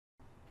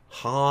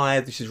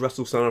Hi, this is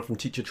Russell Stannard from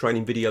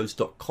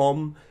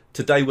teachertrainingvideos.com.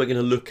 Today we're going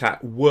to look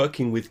at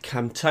working with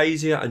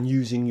Camtasia and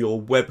using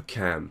your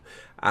webcam.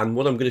 And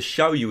what I'm going to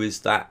show you is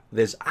that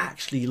there's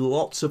actually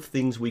lots of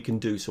things we can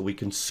do. So we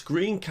can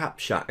screen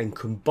capture and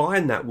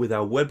combine that with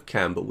our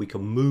webcam, but we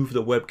can move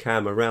the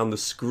webcam around the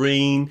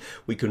screen.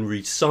 We can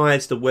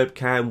resize the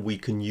webcam. We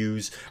can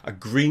use a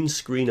green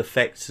screen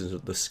effect,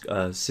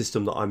 the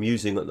system that I'm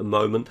using at the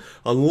moment,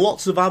 and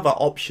lots of other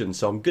options.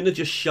 So I'm going to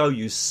just show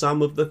you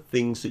some of the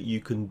things that you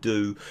can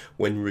do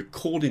when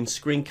recording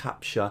screen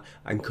capture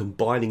and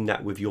combining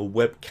that with your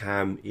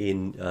webcam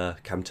in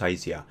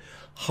Camtasia.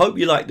 Hope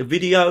you like the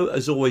video.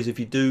 As always, if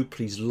you do,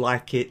 please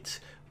like it,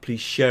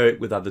 please share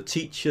it with other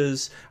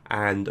teachers,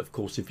 and of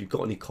course if you've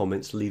got any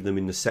comments, leave them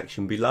in the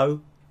section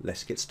below.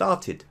 Let's get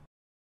started.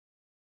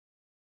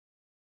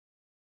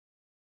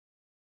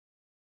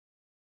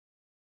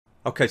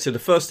 Okay, so the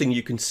first thing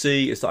you can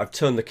see is that I've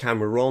turned the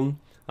camera on,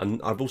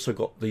 and I've also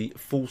got the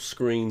full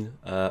screen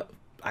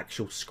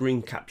actual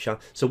screen capture.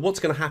 So what's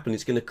going to happen,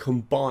 it's going to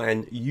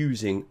combine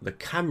using the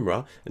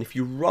camera, and if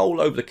you roll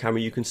over the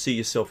camera you can see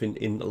yourself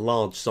in a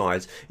large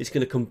size. It's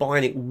going to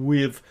combine it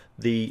with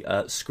the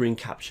screen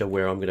capture,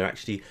 where I'm going to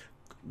actually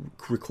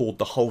record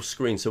the whole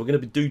screen. So we're going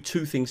to do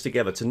two things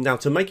together. Now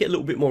to make it a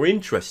little bit more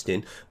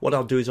interesting, what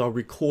I'll do is I'll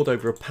record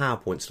over a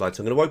PowerPoint slide.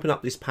 So I'm going to open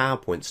up this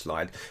PowerPoint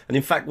slide, and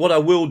in fact what I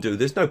will do,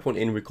 there's no point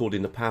in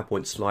recording the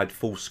PowerPoint slide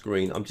full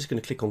screen. I'm just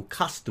going to click on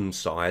custom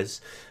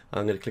size.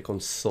 I'm going to click on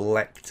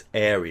select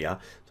area.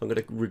 So I'm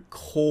going to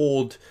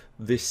record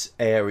this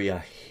area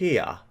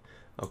here,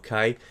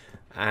 okay?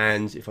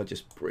 And if I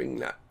just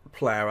bring that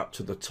player up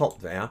to the top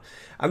there,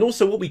 and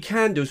also what we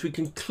can do is we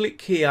can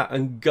click here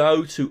and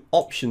go to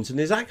options, and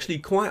there's actually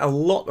quite a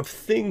lot of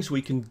things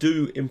we can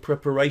do in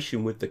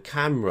preparation with the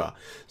camera.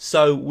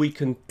 So we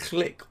can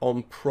click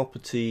on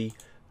property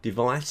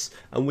device,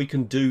 and we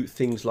can do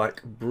things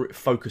like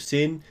focus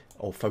in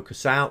or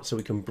focus out, so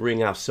we can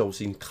bring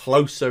ourselves in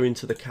closer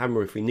into the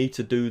camera if we need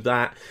to do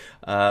that.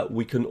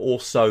 We can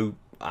also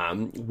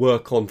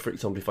work on, for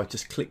example, if I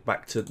just click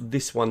back to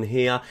this one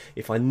here,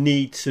 if I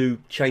need to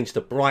change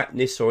the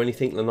brightness or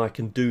anything, then I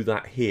can do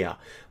that here.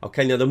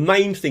 Okay, now the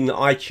main thing that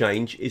I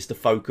change is the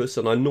focus,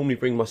 and I normally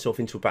bring myself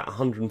into about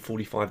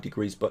 145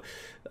 degrees, but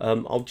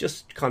I'll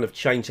just kind of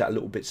change that a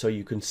little bit so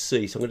you can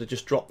see. So I'm going to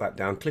just drop that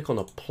down, click on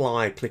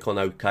apply, click on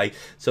OK.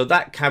 So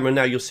that camera,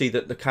 now you'll see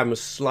that the camera's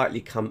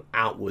slightly come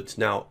outwards.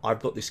 Now I've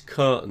got this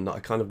curtain that I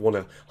kind of want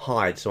to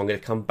hide, so I'm going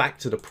to come back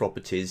to the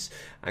properties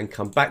and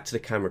come back to the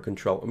camera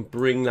control and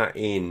bring that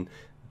in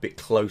a bit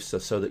closer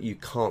so that you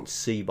can't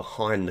see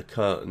behind the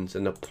curtains,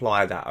 and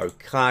apply that.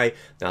 Okay,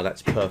 now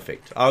that's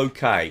perfect.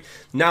 Okay,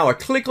 now I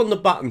click on the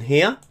button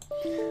here.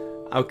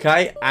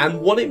 Okay, and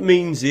what it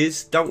means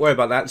is, don't worry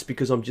about that, it's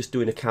because I'm just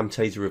doing a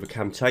Camtasia with a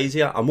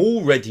Camtasia. I'm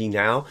all ready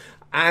now,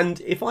 and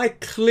if I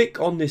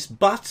click on this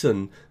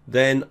button,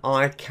 then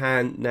I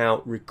can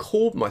now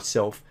record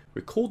myself,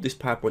 record this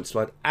PowerPoint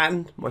slide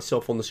and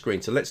myself on the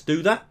screen. So let's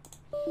do that.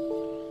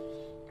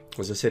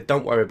 As I said,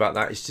 don't worry about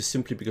that, it's just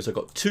simply because I've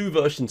got two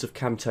versions of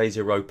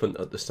Camtasia open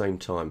at the same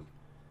time.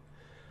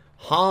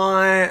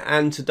 Hi,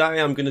 and today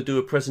I'm going to do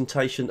a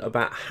presentation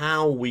about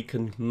how we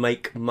can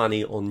make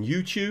money on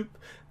YouTube,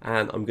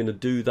 and I'm going to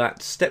do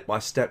that step by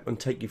step and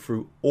take you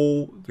through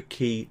all the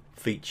key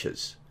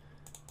features.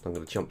 I'm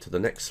going to jump to the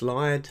next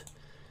slide.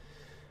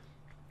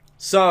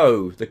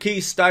 So the key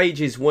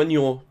stages when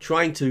you're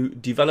trying to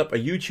develop a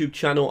YouTube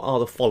channel are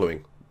the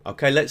following.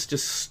 Okay, let's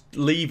just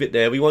leave it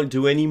there. We won't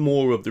do any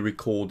more of the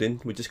recording.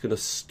 We're just going to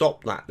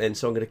stop that then.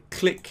 So I'm going to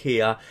click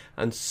here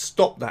and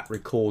stop that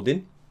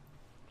recording.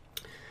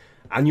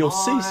 And you'll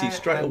see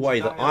straight away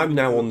that I'm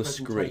now on the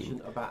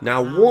screen.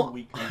 Now what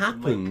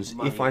happens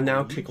if I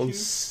now click on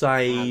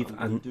save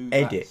and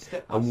edit,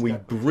 and we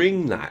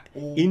bring that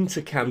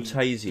into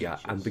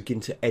Camtasia and begin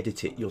to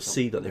edit it? You'll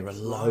see that there are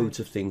loads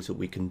of things that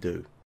we can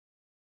do.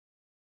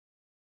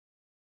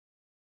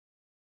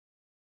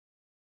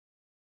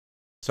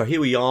 So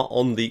here we are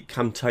on the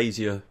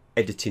Camtasia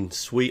editing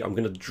suite. I'm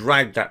going to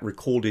drag that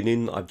recording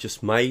in that I've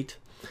just made,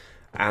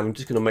 and I'm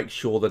just going to make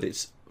sure that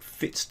it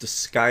fits to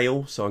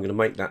scale. So I'm going to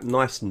make that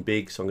nice and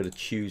big. So I'm going to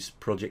choose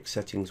project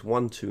settings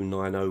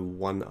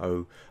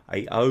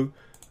 12901080,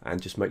 and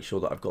just make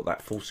sure that I've got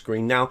that full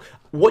screen. Now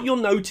what you'll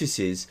notice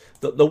is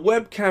that the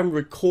webcam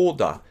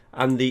recorder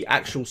and the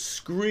actual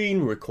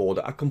screen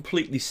recorder are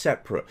completely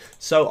separate.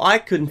 So I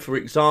can, for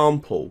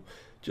example,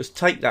 just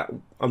take that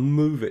and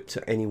move it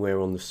to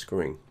anywhere on the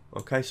screen.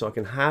 Okay, so I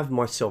can have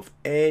myself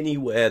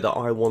anywhere that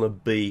I want to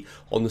be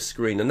on the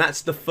screen. And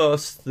that's the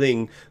first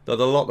thing that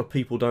a lot of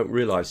people don't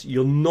realize.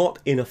 You're not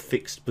in a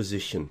fixed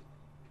position.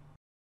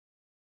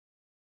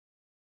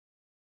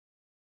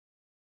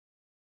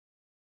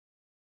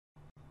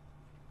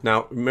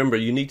 Now remember,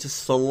 you need to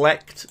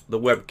select the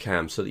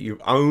webcam so that you're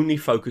only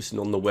focusing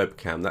on the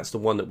webcam. That's the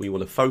one that we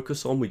want to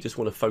focus on. We just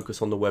want to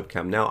focus on the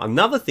webcam. Now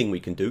another thing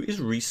we can do is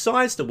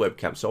resize the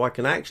webcam, so I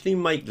can actually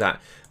make that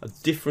a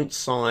different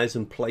size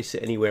and place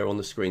it anywhere on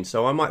the screen.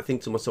 So I might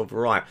think to myself,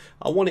 right,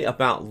 I want it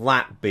about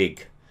that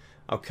big.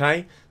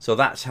 Okay, so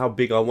that's how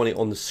big I want it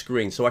on the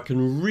screen. So I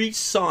can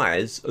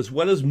resize as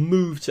well as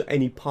move to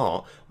any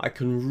part. I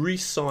can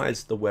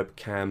resize the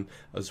webcam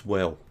as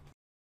well.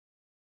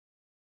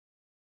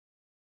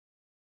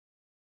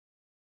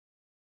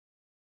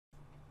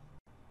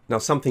 Now,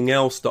 something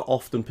else that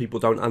often people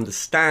don't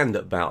understand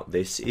about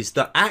this is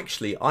that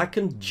actually I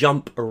can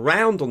jump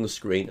around on the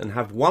screen and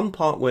have one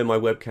part where my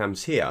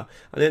webcam's here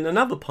and then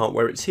another part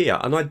where it's here.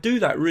 And I do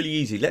that really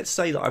easy. Let's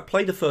say that I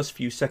play the first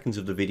few seconds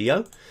of the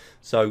video.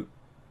 So,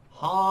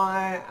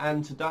 hi,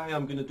 and today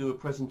I'm going to do a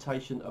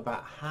presentation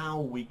about how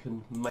we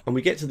can make... And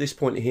we get to this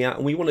point here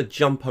and we want to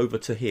jump over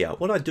to here.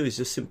 What I do is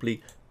just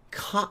simply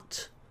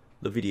cut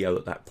the video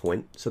at that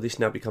point, so this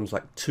now becomes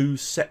like two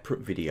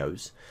separate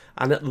videos,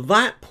 and at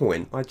that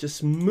point I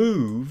just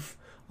move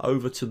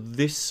over to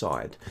this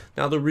side.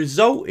 Now the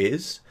result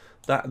is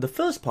that the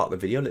first part of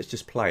the video, let's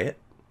just play it,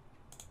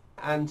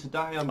 and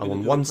today I'm going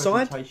to do a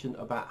presentation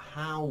about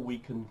how we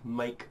can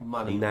make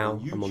money. And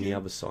now I'm on the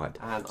other side,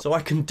 so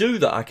I can do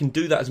that. I can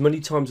do that as many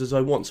times as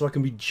I want. So I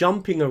can be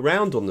jumping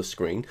around on the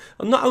screen.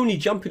 I'm not only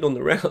jumping on the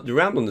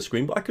around on the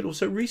screen, but I could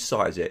also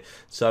resize it.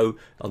 So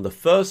on the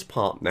first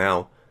part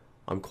now,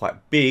 I'm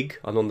quite big,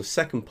 and on the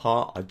second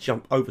part I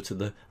jump over to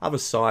the other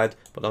side,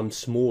 but I'm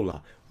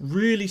smaller.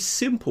 Really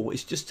simple.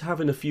 It's just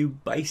having a few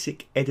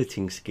basic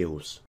editing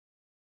skills.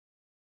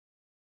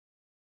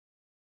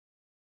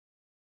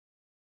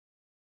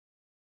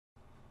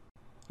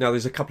 Now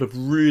there's a couple of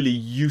really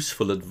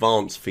useful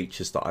advanced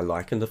features that I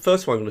like, and the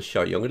first one I'm going to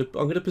show you, I'm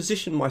going to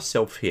position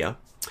myself here,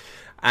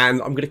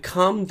 and I'm going to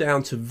come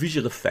down to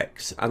visual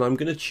effects, and I'm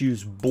going to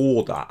choose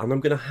border, and I'm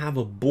going to have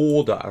a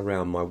border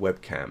around my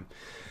webcam.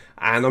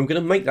 And I'm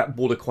going to make that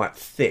border quite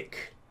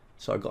thick.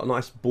 So I've got a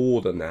nice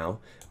border now.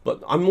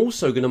 But I'm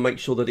also going to make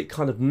sure that it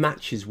kind of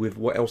matches with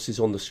what else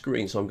is on the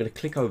screen. So I'm going to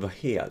click over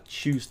here,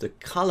 choose the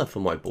color for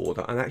my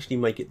border, and actually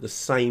make it the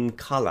same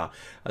color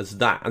as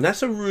that. And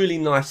that's a really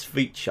nice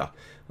feature.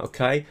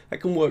 Okay,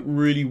 that can work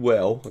really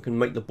well. I can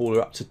make the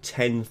border up to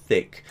 10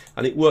 thick,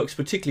 and it works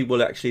particularly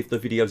well actually if the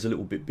video is a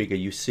little bit bigger.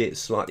 You see it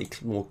slightly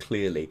more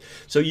clearly.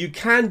 So you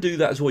can do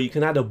that as well. You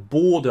can add a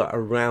border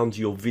around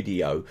your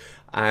video,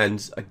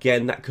 and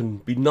again that can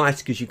be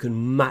nice because you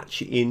can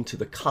match it into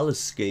the color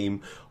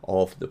scheme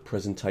of the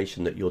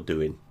presentation that you're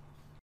doing.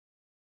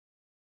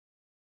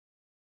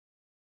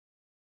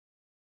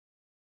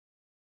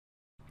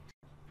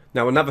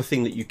 Now another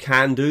thing that you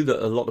can do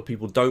that a lot of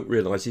people don't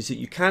realize is that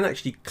you can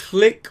actually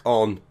click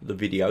on the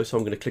video. So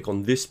I'm going to click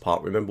on this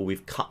part. Remember,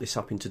 we've cut this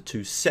up into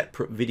two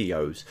separate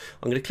videos.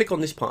 I'm going to click on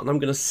this part and I'm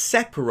going to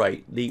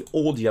separate the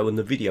audio and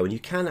the video, and you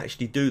can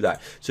actually do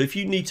that. So if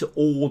you need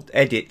to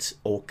edit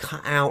or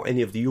cut out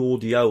any of the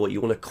audio, or you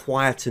want to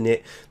quieten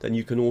it, then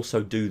you can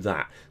also do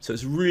that. So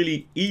it's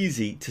really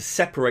easy to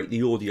separate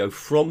the audio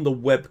from the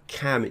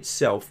webcam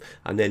itself,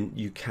 and then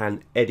you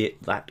can edit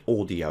that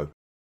audio.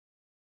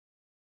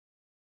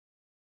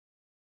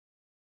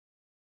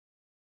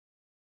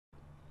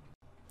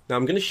 Now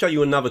I'm going to show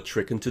you another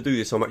trick, and to do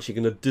this I'm actually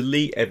going to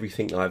delete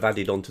everything that I've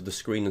added onto the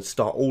screen and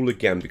start all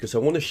again, because I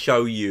want to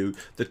show you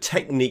the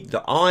technique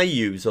that I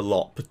use a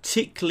lot,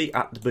 particularly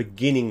at the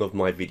beginning of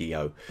my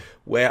video,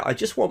 where I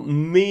just want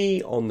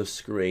me on the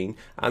screen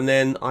and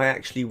then I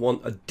actually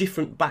want a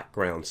different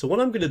background. So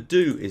what I'm going to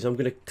do is I'm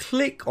going to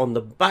click on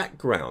the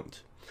background,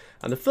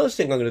 and the first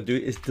thing I'm going to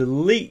do is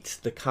delete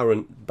the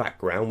current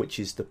background, which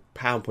is the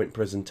PowerPoint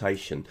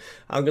presentation.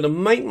 I'm going to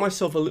make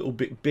myself a little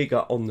bit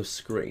bigger on the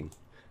screen.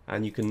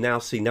 And you can now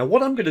see. Now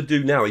what I'm going to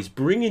do now is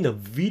bring in a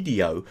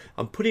video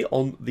and put it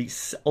on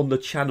the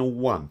channel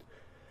 1.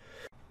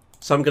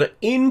 So I'm going to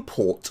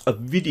import a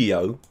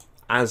video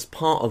as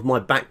part of my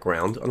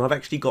background, and I've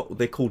actually got,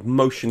 they're called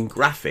motion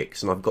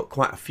graphics, and I've got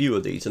quite a few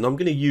of these, and I'm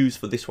going to use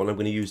for this one, I'm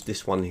going to use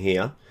this one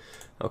here.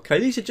 Okay,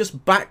 these are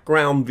just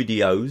background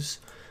videos,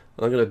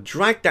 and I'm going to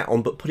drag that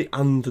on but put it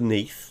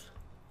underneath.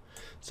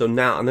 So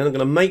now, and then I'm going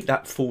to make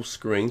that full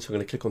screen. So I'm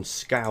going to click on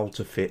scale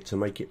to fit to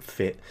make it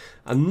fit.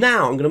 And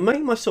now I'm going to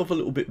make myself a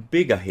little bit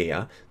bigger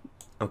here.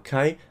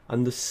 Okay.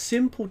 And the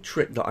simple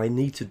trick that I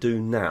need to do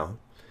now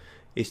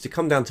is to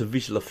come down to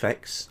visual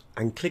effects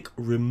and click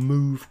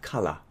remove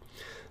color.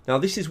 Now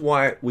this is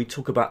why we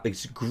talk about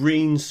this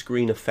green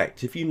screen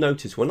effect. If you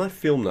notice, when I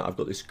film that, I've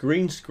got this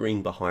green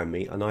screen behind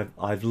me, and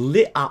I've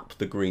lit up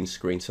the green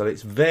screen so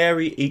it's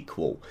very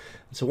equal.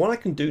 So what I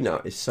can do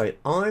now is say,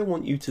 I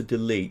want you to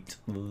delete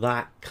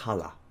that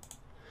color.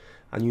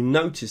 And you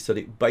notice that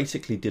it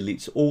basically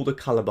deletes all the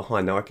color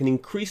behind. Now I can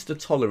increase the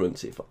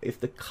tolerance if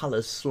the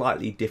color's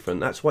slightly different.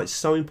 That's why it's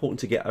so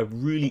important to get a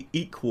really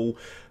equal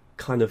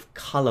kind of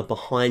color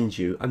behind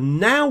you.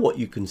 And now what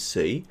you can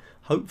see,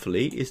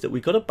 hopefully, is that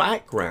we've got a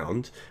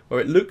background where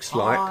it looks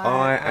like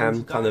I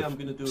am kind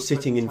of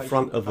sitting in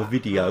front of a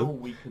video,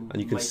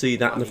 and you can see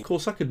that. And of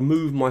course I could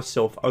move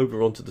myself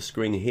over onto the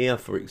screen here,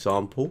 for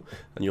example,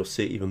 and you'll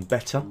see it even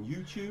better.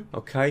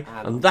 Okay,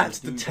 and that's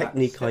the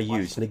technique I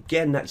use, and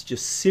again that's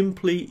just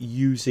simply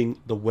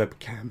using the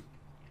webcam.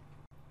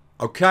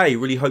 Okay,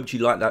 really hope you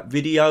liked that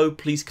video.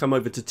 Please come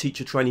over to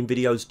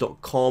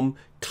teachertrainingvideos.com,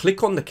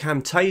 click on the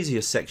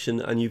Camtasia section,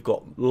 and you've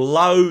got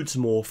loads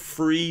more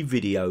free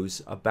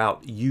videos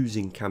about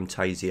using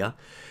Camtasia.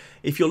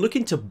 If you're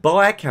looking to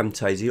buy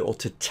Camtasia or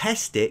to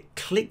test it,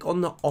 click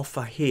on the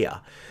offer here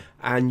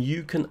and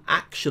you can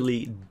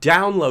actually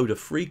download a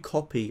free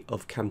copy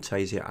of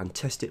Camtasia and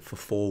test it for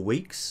 4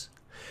 weeks.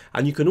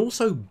 And you can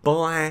also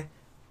buy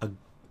a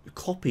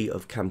copy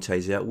of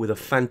Camtasia with a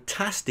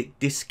fantastic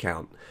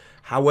discount.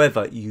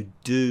 However, you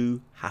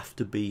do have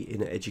to be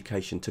in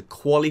education to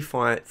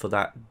qualify for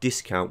that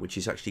discount, which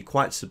is actually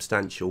quite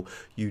substantial.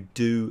 You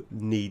do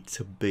need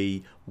to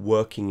be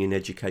working in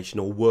education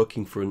or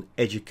working for an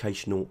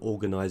educational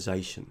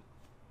organization.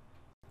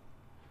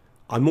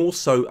 I'm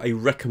also a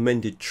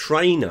recommended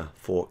trainer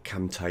for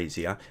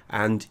Camtasia,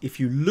 and if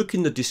you look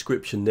in the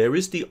description, there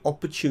is the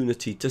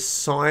opportunity to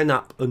sign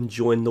up and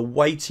join the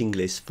waiting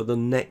list for the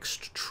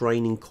next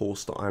training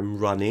course that I'm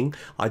running.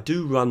 I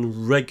do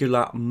run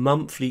regular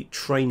monthly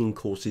training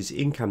courses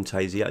in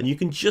Camtasia, and you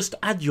can just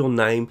add your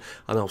name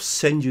and I'll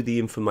send you the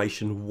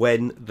information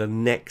when the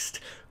next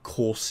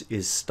course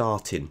is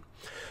starting.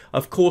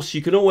 Of course,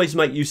 you can always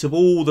make use of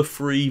all the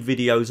free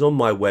videos on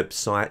my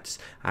website,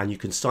 and you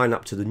can sign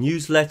up to the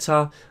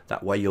newsletter.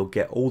 That way you'll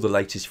get all the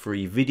latest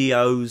free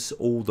videos,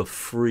 all the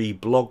free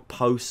blog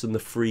posts and the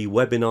free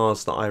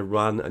webinars that I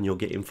run, and you'll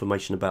get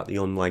information about the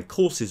online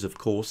courses, of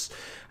course.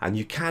 And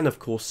you can, of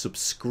course,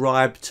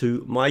 subscribe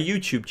to my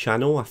YouTube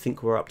channel. I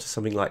think we're up to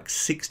something like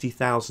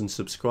 60,000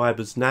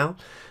 subscribers now.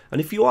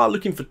 And if you are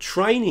looking for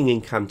training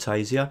in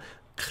Camtasia,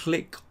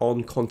 click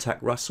on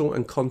Contact Russell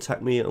and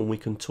contact me, and we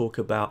can talk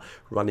about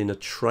running a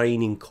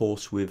training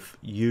course with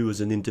you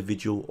as an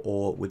individual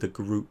or with a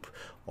group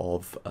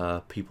of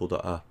people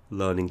that are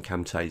learning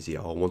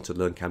Camtasia or want to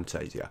learn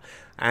Camtasia.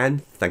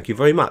 And thank you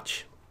very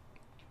much.